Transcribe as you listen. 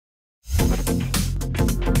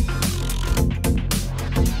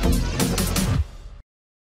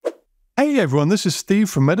Hey everyone, this is Steve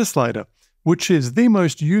from MetaSlider, which is the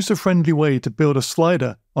most user-friendly way to build a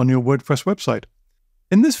slider on your WordPress website.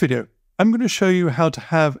 In this video, I'm going to show you how to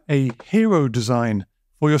have a hero design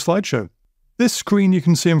for your slideshow. This screen you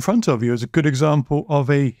can see in front of you is a good example of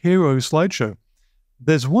a hero slideshow.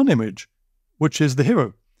 There's one image, which is the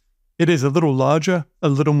hero. It is a little larger, a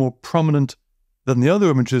little more prominent than the other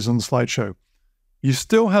images on the slideshow. You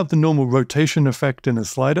still have the normal rotation effect in a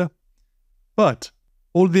slider, but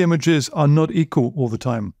all the images are not equal all the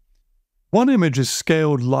time. One image is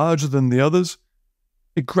scaled larger than the others.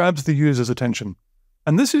 It grabs the user's attention.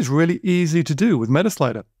 And this is really easy to do with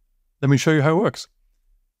MetaSlider. Let me show you how it works.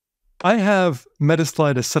 I have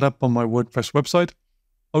MetaSlider set up on my WordPress website.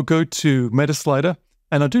 I'll go to MetaSlider,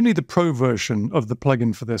 and I do need the pro version of the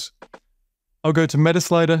plugin for this. I'll go to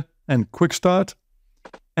MetaSlider and Quick Start,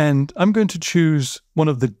 and I'm going to choose one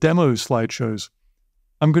of the demo slideshows.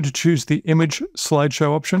 I'm going to choose the image slideshow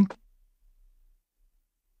option.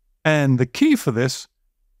 And the key for this,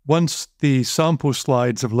 once the sample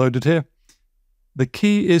slides have loaded here, the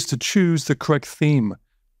key is to choose the correct theme.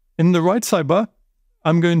 In the right sidebar,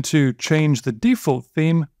 I'm going to change the default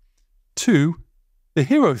theme to the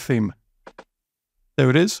hero theme.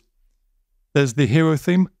 There it is. There's the hero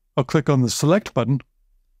theme. I'll click on the select button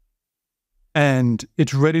and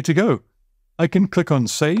it's ready to go. I can click on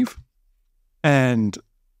save and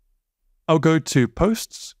I'll go to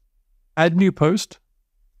posts, add new post,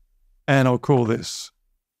 and I'll call this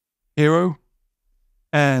hero.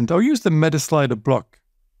 And I'll use the MetaSlider block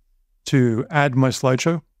to add my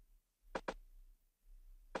slideshow.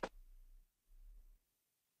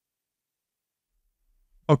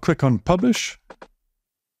 I'll click on publish.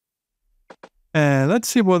 And let's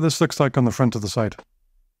see what this looks like on the front of the site.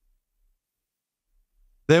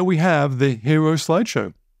 There we have the hero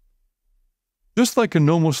slideshow. Just like a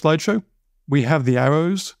normal slideshow, we have the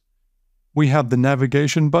arrows, we have the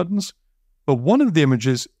navigation buttons, but one of the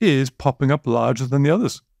images is popping up larger than the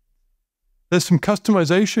others. There's some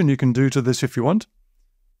customization you can do to this if you want.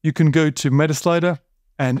 You can go to MetaSlider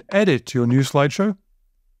and edit your new slideshow.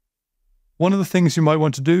 One of the things you might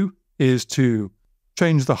want to do is to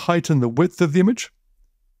change the height and the width of the image.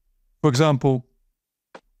 For example,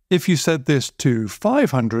 if you set this to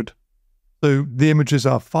 500, so the images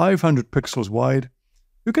are 500 pixels wide,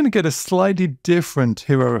 you're going to get a slightly different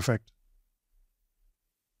hero effect.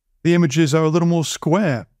 The images are a little more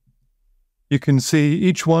square. You can see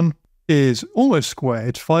each one is almost square.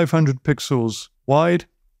 It's 500 pixels wide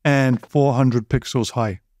and 400 pixels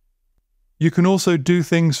high. You can also do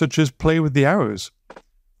things such as play with the arrows.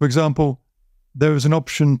 For example, there is an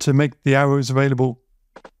option to make the arrows available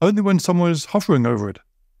only when someone is hovering over it.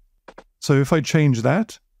 So if I change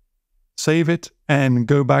that, save it, and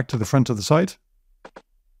go back to the front of the site,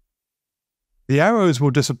 the arrows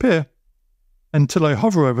will disappear until I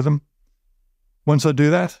hover over them. Once I do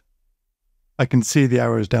that, I can see the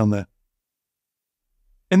arrows down there.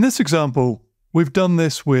 In this example, we've done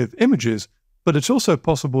this with images, but it's also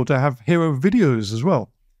possible to have hero videos as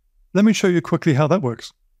well. Let me show you quickly how that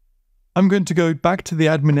works. I'm going to go back to the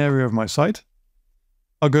admin area of my site.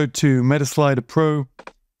 I'll go to MetaSlider Pro,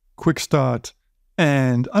 Quick Start,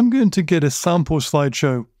 and I'm going to get a sample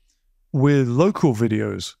slideshow with local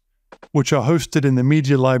videos, which are hosted in the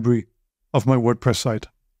media library of my WordPress site.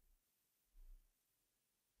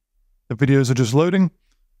 The videos are just loading.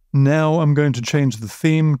 Now I'm going to change the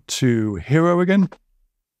theme to hero again.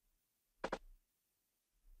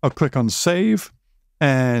 I'll click on save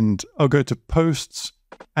and I'll go to posts,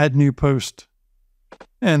 add new post,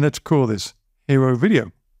 and let's call this hero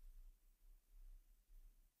video.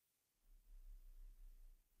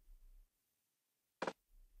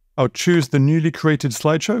 I'll choose the newly created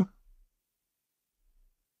slideshow.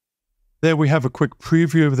 There we have a quick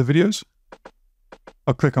preview of the videos.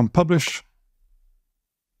 I'll click on publish.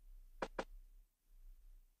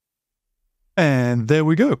 And there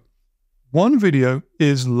we go. One video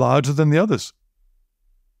is larger than the others.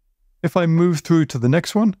 If I move through to the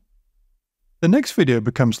next one, the next video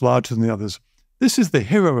becomes larger than the others. This is the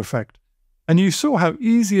hero effect. And you saw how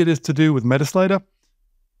easy it is to do with MetaSlider.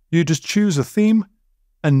 You just choose a theme,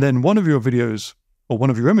 and then one of your videos or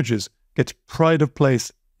one of your images gets pride of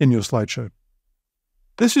place in your slideshow.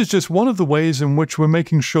 This is just one of the ways in which we're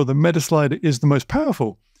making sure that MetaSlider is the most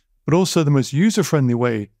powerful, but also the most user-friendly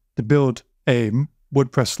way to build a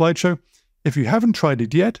WordPress slideshow. If you haven't tried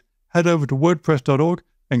it yet, head over to wordpress.org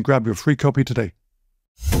and grab your free copy today.